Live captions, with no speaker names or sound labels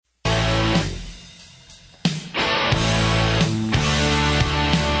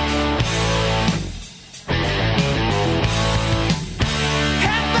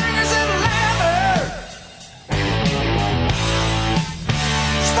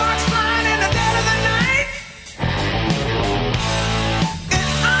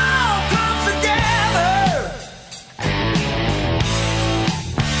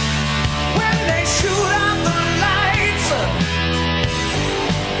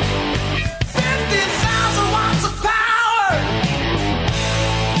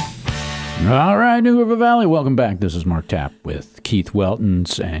All right, New River Valley, welcome back. This is Mark Tapp with Keith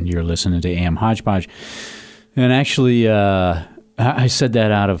Weltons, and you're listening to AM Hodgepodge. And actually, I said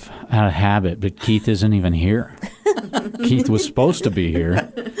that out of habit, but Keith isn't even here. Keith was supposed to be here.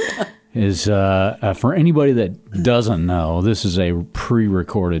 For anybody that doesn't know, this is a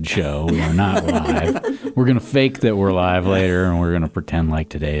pre-recorded show. We are not live. We're going to fake that we're live later, and we're going to pretend like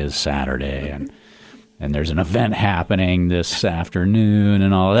today is Saturday, and there's an event happening this afternoon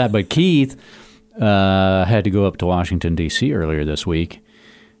and all of that. But Keith had to go up to Washington, D.C. earlier this week,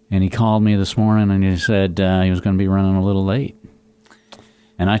 and he called me this morning, and he said he was going to be running a little late.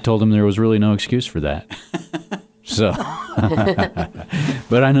 And I told him there was really no excuse for that. So,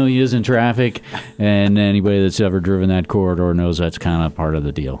 but I know he is in traffic, and anybody that's ever driven that corridor knows that's kind of part of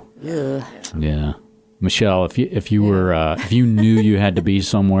the deal. Yeah. Michelle, if you knew you had to be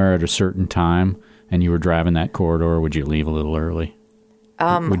somewhere at a certain time and you were driving that corridor, would you leave a little early?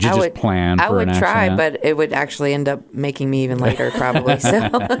 Would you plan for an accident? I would try, but it would actually end up making me even later, probably. So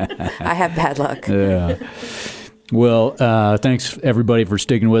I have bad luck. Yeah. Well, thanks, everybody, for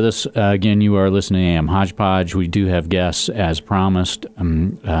sticking with us. Again, you are listening to AM Hodgepodge. We do have guests, as promised.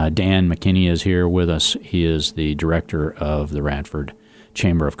 Dan McKinney is here with us. He is the director of the Radford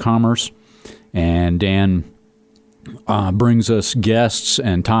Chamber of Commerce. And Dan brings us guests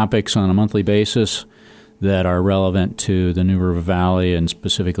and topics on a monthly basis that are relevant to the New River Valley, and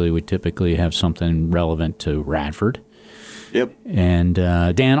specifically, we typically have something relevant to Radford. Yep. And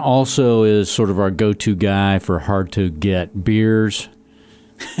Dan also is sort of our go-to guy for hard-to-get beers.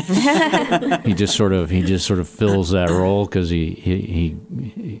 He just sort of fills that role because he's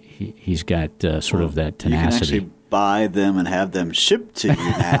got sort of that tenacity. You can actually buy them and have them shipped to you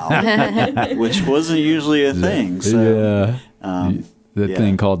now, which wasn't usually a thing. So,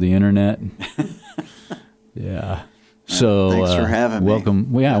 thing called the internet. Yeah. So thanks for having me.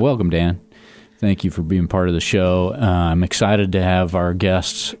 Welcome, Dan. Thank you for being part of the show. I'm excited to have our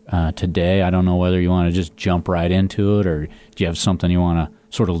guests today. I don't know whether you want to just jump right into it, or do you have something you want to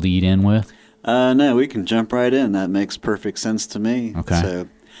sort of lead in with? No, we can jump right in. That makes perfect sense to me. Okay.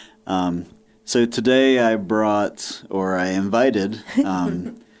 So today I invited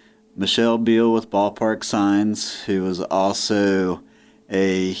Michelle Beal with Ballpark Signs, who was also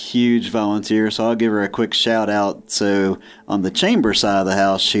a huge volunteer, so I'll give her a quick shout out. So on the chamber side of the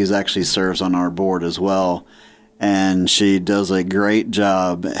house, she's actually serves on our board as well, and she does a great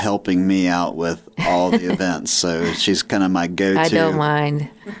job helping me out with all the events. So she's kind of my go-to. I don't mind.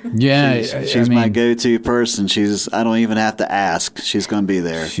 Yeah, she's my go-to person. I don't even have to ask. She's going to be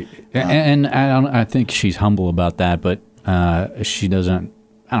there. And I think she's humble about that, but she doesn't.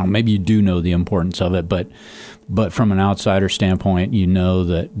 I don't know. Maybe you do know the importance of it, but from an outsider standpoint, you know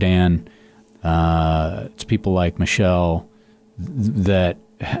that Dan, it's people like Michelle that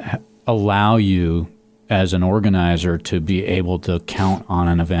allow you as an organizer to be able to count on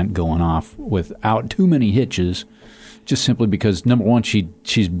an event going off without too many hitches, just simply because, number one,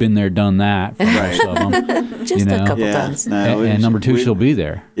 she's been there, done that for most of them. Just a couple times. And number two, she'll be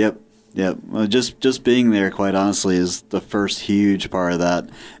there. Yep. Well, just being there, quite honestly, is the first huge part of that,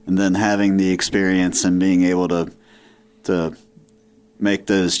 and then having the experience and being able to make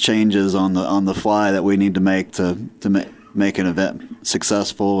those changes on the fly that we need to make to make an event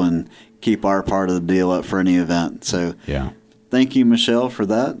successful and keep our part of the deal up for any event. So yeah. Thank you, Michelle, for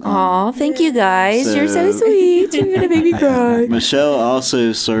that. Aw, thank you guys. You're so sweet. You're going to make me cry. Michelle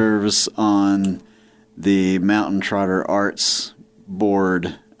also serves on the Mountain Trotter Arts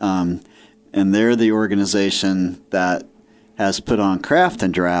Board, and they're the organization that has put on Craft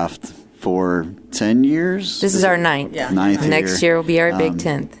and Draft for 10 years. This is our ninth. Yeah. Ninth Next year will be our big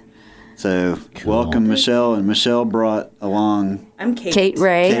 10th. So welcome, Michelle. And Michelle brought along... I'm Kate. Kate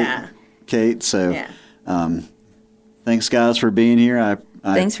Ray. Yeah. Kate. So Yeah. Thanks, guys, for being here.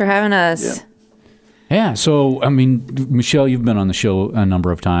 Thanks for having us. Yeah. Yeah, so, I mean, Michelle, you've been on the show a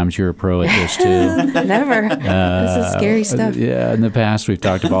number of times. You're a pro at this, too. Never. This is scary stuff. Yeah, in the past, we've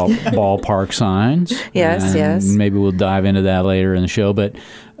talked about ballpark signs. Yes. Maybe we'll dive into that later in the show. But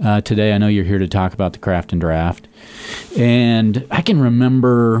today, I know you're here to talk about the Craft and Draft. And I can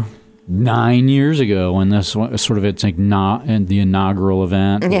remember 9 years ago when this sort of it's like not in the inaugural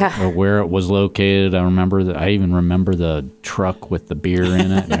event, or where it was located. I even remember the truck with the beer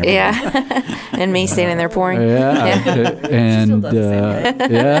in it. And and me standing there pouring. And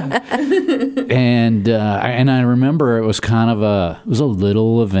and I remember it was kind of a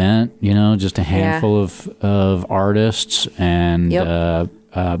little event, just a handful of artists, and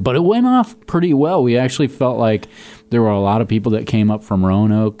but it went off pretty well. We actually felt like there were a lot of people that came up from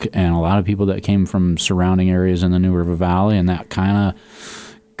Roanoke and a lot of people that came from surrounding areas in the New River Valley, and that kind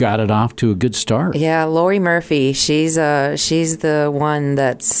of got it off to a good start. Yeah, Lori Murphy. She's the one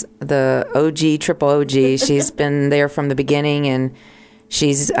that's the OG, triple OG. She's been there from the beginning, and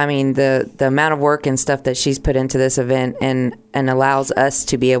the amount of work and stuff that she's put into this event and allows us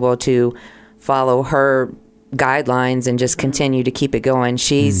to be able to follow her guidelines and just continue to keep it going.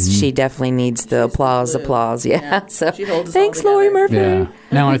 She definitely needs the applause. Yeah. So She holds us thanks, all Lori together. Murphy. Yeah.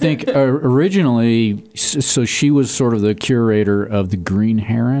 Now, I think originally, so she was sort of the curator of the Green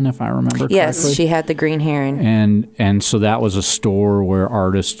Heron, if I remember correctly. Yes, she had the Green Heron. And so that was a store where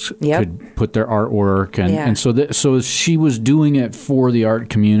artists could put their artwork, and so she was doing it for the art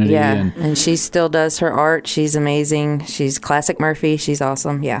community. Yeah, and she still does her art. She's amazing. She's classic Murphy. She's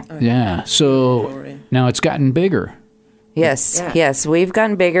awesome. Yeah. Yeah. So Lori. now it's gotten bigger. Yes, we've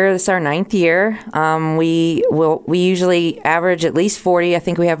gotten bigger. This is our 9th year. We usually average at least 40. I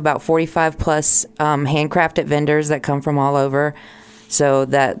think we have about 45 plus handcrafted vendors that come from all over. So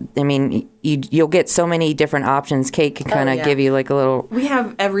that, you'll get so many different options. Kate can kind of give you like a little. We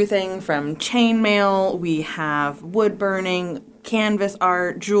have everything from chainmail, we have wood burning, canvas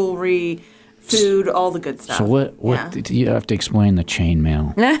art, jewelry, food, all the good stuff. So what you have to explain the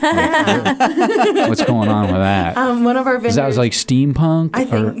chainmail. What's going on with that? One of our vendors. Is that like steampunk? I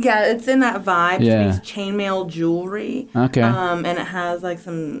think, it's in that vibe. Yeah. It makes chainmail jewelry. Okay. And it has like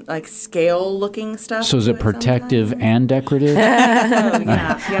some like scale looking stuff. So is it protective and decorative?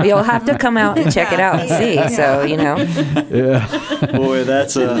 Yeah. You'll have to come out and check it out and see. So, Yeah. Boy,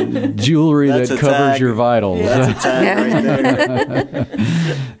 that's a Jewelry That's that a covers tag. your vitals. that's a tag right there.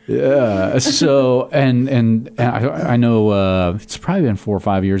 Yeah. So, and I know it's probably been 4 or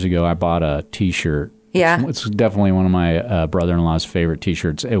 5 years ago, I bought a T-shirt. Yeah. It's definitely one of my brother-in-law's favorite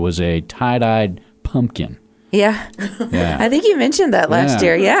T-shirts. It was a tie-dyed pumpkin. Yeah. Yeah. I think you mentioned that last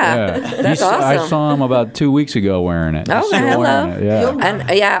year. Yeah. That's awesome. I saw him about 2 weeks ago wearing it. Oh, He's still hello. wearing it, yeah.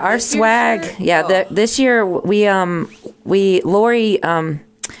 And our swag. shirt? Yeah. This year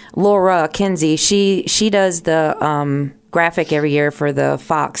Laura Kinsey, she does the graphic every year for the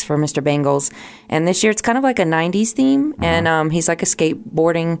Fox for Mr. Bangles, and this year it's kind of like a 90s theme, and he's like a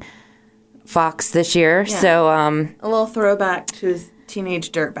skateboarding fox this year. Yeah. So A little throwback to his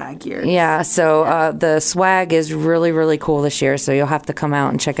teenage dirtbag years. yeah, so the swag is really, really cool this year, so you'll have to come out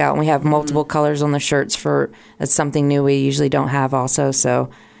and check out. And we have multiple colors on the shirts that's something new we usually don't have also, so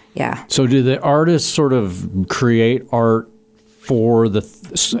yeah. So do the artists sort of create art for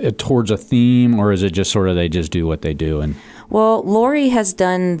towards a theme, or is it just sort of they just do what they do? And Well, Lori has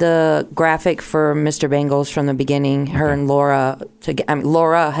done the graphic for Mr. Bangles from the beginning. Her and Laura,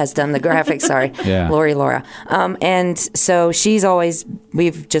 Laura has done the graphic. Sorry, Yeah. Laura. And so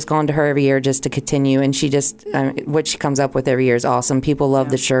we've just gone to her every year just to continue, and she just what she comes up with every year is awesome. People love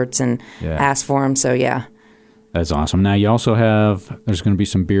the shirts and ask for them. So yeah. that's awesome. Now you also there's going to be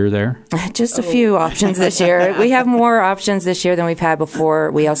some beer there. Just a few options this year. We have more options this year than we've had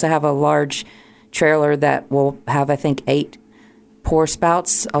before. We also have a large trailer that will have, I think, 8 pour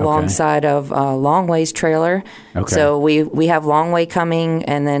spouts alongside of Longway's trailer. Okay. So we have Longway coming,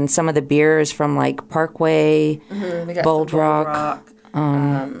 and then some of the beers from like Parkway, We got Bold some Rock.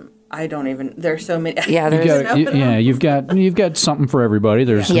 I don't even. There's so many. Yeah, there's You've got something for everybody.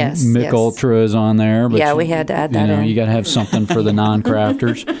 There's some Yes, Mick yes. Ultra is on there. But Yeah, we had to add that in. You got to have something for the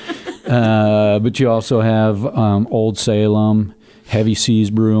non-crafters. But you also have Old Salem, Heavy Seas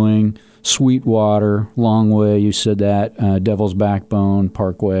Brewing, Sweetwater, Longway, you said that, Devil's Backbone,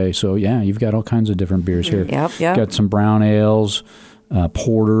 Parkway. So, yeah, you've got all kinds of different beers here. Yep. Got some brown ales,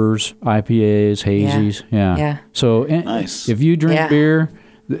 porters, IPAs, hazies. Yeah. So, Nice. if you drink Yeah. beer,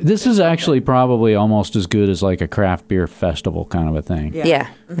 this is actually probably almost as good as like a craft beer festival kind of a thing. Yeah.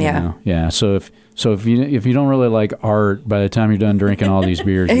 You know? Yeah. So if you don't really like art, by the time you're done drinking all these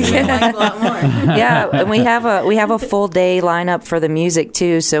beers, you will. Like a lot more. Yeah, and we have a full day lineup for the music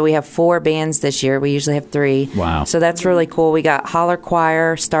too. So we have 4 bands this year. We usually have 3. Wow. So that's really cool. We got Holler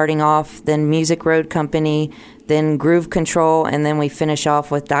Choir starting off, then Music Road Company, then Groove Control, and then we finish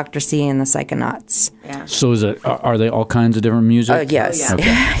off with Dr. C and the Psychonauts. Yeah. So are they all kinds of different music? Yes. Oh,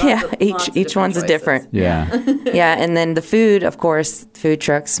 Yeah. yeah. Lots of Each different one's a choices. different. Yeah. Yeah, and then the food, of course, food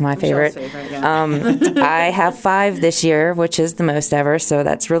trucks, my favorite. Michelle's favorite, yeah. I have 5 this year, which is the most ever, so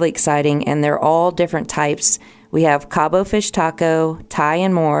that's really exciting. And they're all different types. We have Cabo Fish Taco, Thai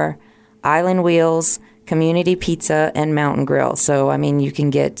and More, Island Wheels, Community Pizza, and Mountain Grill. So, I mean, you can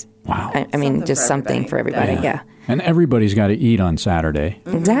get, Wow. something for everybody. Yeah. And everybody's got to eat on Saturday.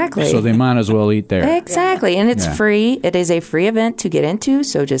 Exactly. So they might as well eat there. Exactly. And it's Yeah. free. It is a free event to get into,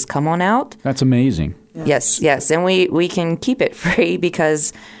 so just come on out. That's amazing. Yes. And we can keep it free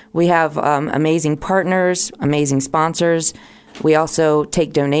because we have amazing partners, amazing sponsors. We also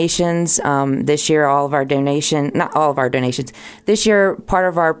take donations. This year, not all of our donations. This year, part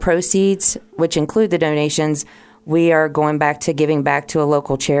of our proceeds, which include the donations, we are going back to giving back to a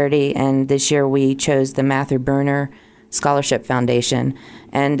local charity. And this year, we chose the Matthew Bruner Scholarship Foundation.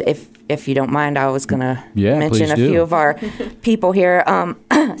 And if you don't mind, I was going to mention a few of our people here.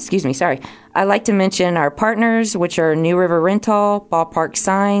 Excuse me, sorry. I'd like to mention our partners, which are New River Rental, Ballpark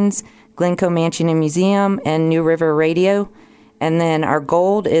Signs, Glencoe Mansion and Museum, and New River Radio. And then our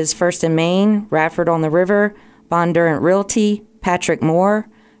gold is First and Main, Radford on the River, Bondurant Realty, Patrick Moore,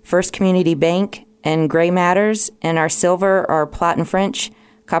 First Community Bank, and Gray Matters. And our silver are Platt and French,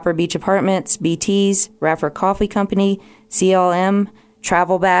 Copper Beach Apartments, BT's, Radford Coffee Company, CLM,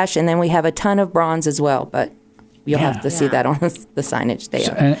 Travel Bash, and then we have a ton of bronze as well, but you'll have to see that on the signage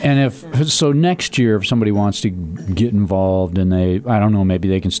there. And if next year, if somebody wants to get involved and I don't know, maybe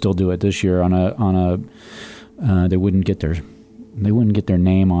they can still do it this year they wouldn't get their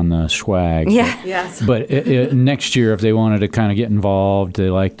name on the swag. Yeah. Yes. But next year, if they wanted to kind of get involved, they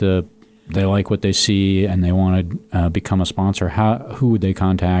like what they see and they want to become a sponsor, who would they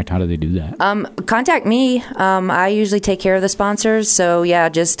contact? How do they do that? Contact me. I usually take care of the sponsors. So,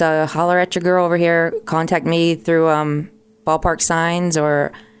 just holler at your girl over here. Contact me through Ballpark Signs,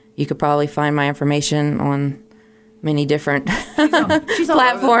 or you could probably find my information on many different she's all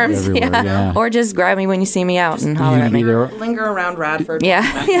platforms. Yeah. Or just grab me when you see me out and holler at me. Linger around Radford.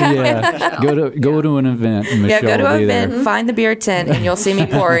 Yeah. Go to an event. And Michelle go to will an be event, there. find the beer tent, and you'll see me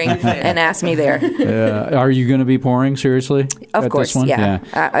pouring and ask me there. Are you going to be pouring, seriously? Of course, this one?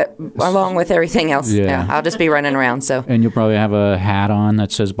 yeah. Along with everything else. Yeah. I'll just be running around. So. And you'll probably have a hat on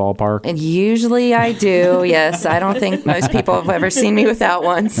that says ballpark? And usually I do, yes. I don't think most people have ever seen me without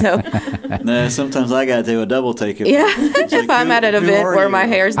one. So. No, sometimes I got to do a double take. Yeah, if I'm at an event where my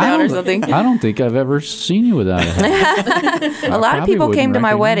hair's down or something. I don't think I've ever seen you without a hat. A lot of people came to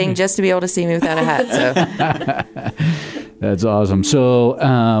my wedding just to be able to see me without a hat. So. That's awesome.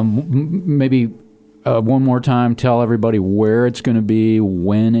 So maybe one more time, tell everybody where it's going to be,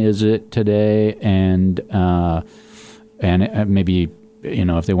 when is it today, and maybe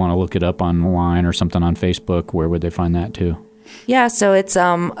if they want to look it up online or something on Facebook, where would they find that too? Yeah, so it's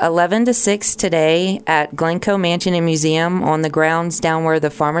 11 to 6 today at Glencoe Mansion and Museum on the grounds down where the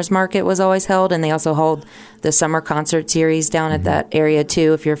farmers market was always held, and they also hold the summer concert series down at that area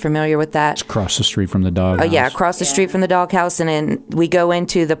too, if you're familiar with that. It's across the street from the doghouse. Yeah, across the street from the doghouse, and then we go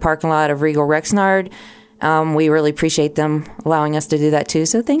into the parking lot of Regal Rexnard. We really appreciate them allowing us to do that too,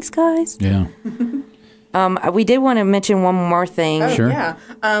 so thanks, guys. Yeah. We did want to mention one more thing. Sure. Yeah.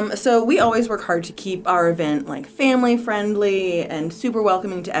 So we always work hard to keep our event family friendly and super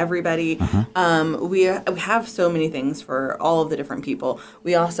welcoming to everybody. We have so many things for all of the different people.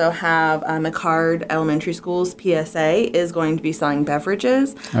 We also have McCard Elementary School's PSA is going to be selling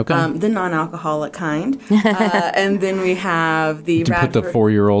beverages, the non-alcoholic kind, and then we have the Radford. Put the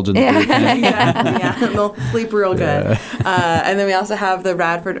 4-year-olds in the beer tent. yeah, they'll sleep real good. And then we also have the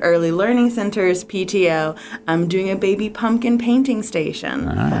Radford Early Learning Center's PTO. I'm doing a baby pumpkin painting station.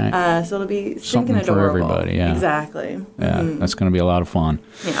 All right. So it'll be something stinking adorable. For everybody, yeah. Exactly. Yeah, that's going to be a lot of fun.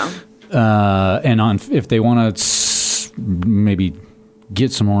 Yeah. And if they want to maybe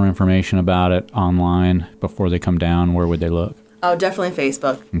get some more information about it online before they come down, where would they look? Oh, definitely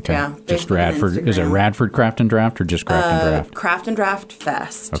Facebook. Okay. Yeah. Just Facebook Radford. Is it Radford Craft and Draft or just Craft and Draft? Craft and Draft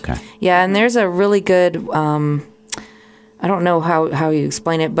Fest. Okay. Yeah, and there's a really good, I don't know how you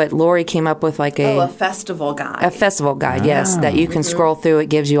explain it, but Lori came up with a festival guide. A festival guide, yes, that you can scroll through. It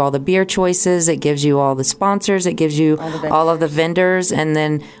gives you all the beer choices. It gives you all the sponsors. It gives you all of the vendors. And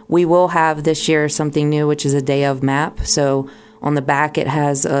then we will have this year something new, which is a day of map. So on the back, it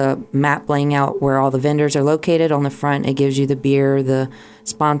has a map laying out where all the vendors are located. On the front, it gives you the beer, the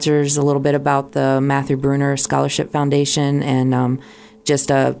sponsors, a little bit about the Matthew Bruner Scholarship Foundation, and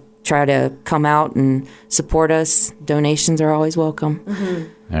just try to come out and support us. Donations are always welcome.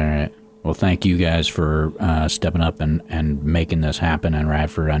 All right. Well, thank you guys for stepping up and making this happen in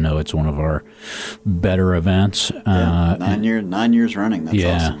Radford. I know it's one of our better events. 9 years running. That's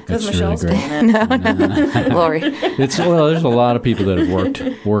awesome. It's really Michelle's great. doing it. Lori. There's a lot of people that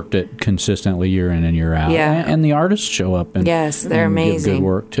have worked it consistently year in and year out. Yeah. And the artists show up and yes, they're and amazing. Give good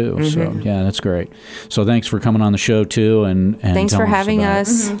work too. So yeah, that's great. So thanks for coming on the show too, and thanks for having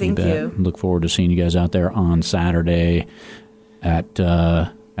us. Thank you. Look forward to seeing you guys out there on Saturday at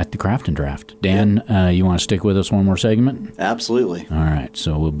the Craft and Draft. Dan, you want to stick with us one more segment? Absolutely. All right,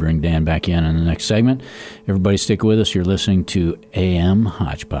 so we'll bring Dan back in the next segment. Everybody stick with us. You're listening to AM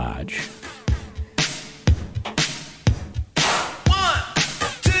Hodgepodge.